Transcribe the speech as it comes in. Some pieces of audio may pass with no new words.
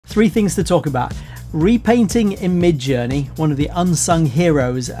Three things to talk about. Repainting in Midjourney, one of the unsung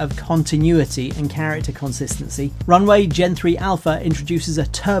heroes of continuity and character consistency. Runway Gen-3 Alpha introduces a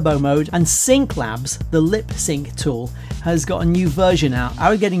turbo mode, and SyncLabs, the lip sync tool, has got a new version out. I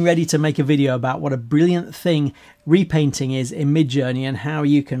was getting ready to make a video about what a brilliant thing repainting is in Midjourney and how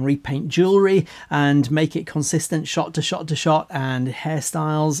you can repaint jewelry and make it consistent shot to shot to shot, and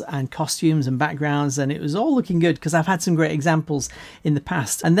hairstyles and costumes and backgrounds, and it was all looking good because I've had some great examples in the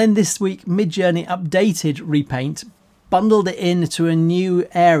past. And then this week Midjourney updated Repaint, bundled it into a new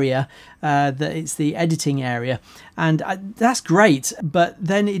area, that it's the editing area, and that's great, but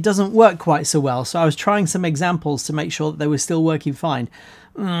then it doesn't work quite so well. So I was trying some examples to make sure that they were still working fine.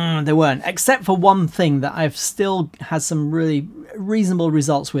 They weren't, except for one thing that I've still had some really reasonable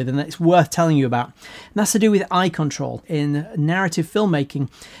results with, and it's worth telling you about. And that's to do with eye control in narrative filmmaking,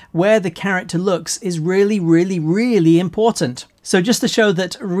 where the character looks is really, really, really important. So just to show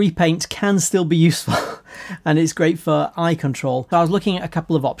that Repaint can still be useful and it's great for eye control, so I was looking at a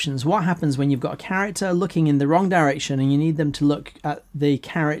couple of options. What happens when you've got a character looking in the wrong direction and you need them to look at the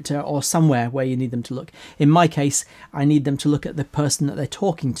character or somewhere where you need them to look? In my case, I need them to look at the person that they're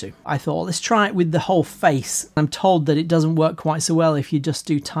talking to. I thought, well, let's try it with the whole face. I'm told that it doesn't work quite so well if you just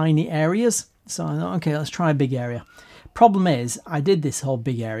do tiny areas. So I thought, okay, let's try a big area. Problem is, I did this whole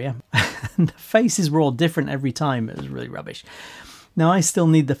big area and the faces were all different every time. It was really rubbish. Now I still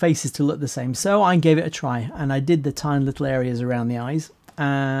need the faces to look the same, so I gave it a try and I did the tiny little areas around the eyes,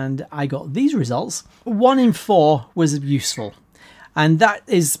 and I got these results. 1 in 4 was useful, and that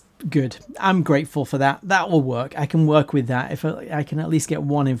is good. I'm grateful for that. That will work. I can work with that. If I can at least get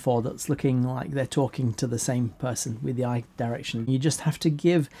 1 in 4 that's looking like they're talking to the same person with the eye direction. You just have to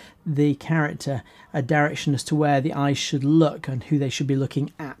give the character a direction as to where the eyes should look and who they should be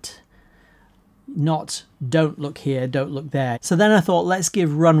looking at. Not don't look here, don't look there. So then I thought, let's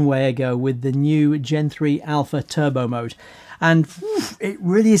give Runway a go with the new Gen-3 Alpha Turbo mode. And it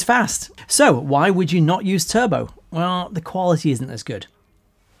really is fast. So why would you not use Turbo? Well, the quality isn't as good.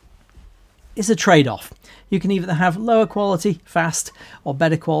 It's a trade-off. You can either have lower quality, fast, or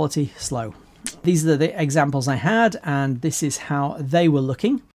better quality, slow. These are the examples I had, and this is how they were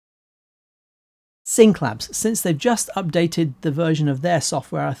looking. SyncLabs, since they've just updated the version of their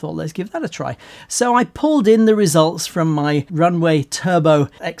software, I thought, let's give that a try. So I pulled in the results from my Runway Turbo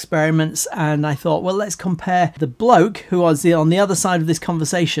experiments, and I thought, well, let's compare the bloke who was on the other side of this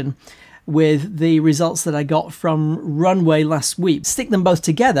conversation with the results that I got from Runway last week. Stick them both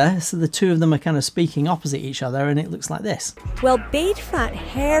together so the two of them are kind of speaking opposite each other, and it looks like this. Well, big fat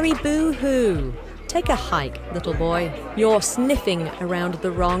hairy boo-hoo. Take a hike, little boy. You're sniffing around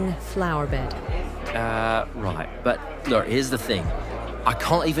the wrong flower bed. Right, but look, here's the thing. I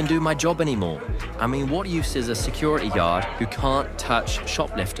can't even do my job anymore. I mean, what use is a security guard who can't touch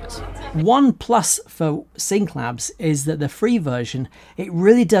shoplifters? One plus for SyncLabs is that the free version, it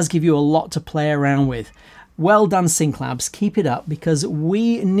really does give you a lot to play around with. Well done, SyncLabs. Keep it up, because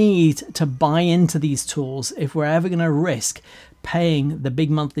we need to buy into these tools if we're ever going to risk paying the big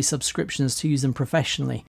monthly subscriptions to use them professionally.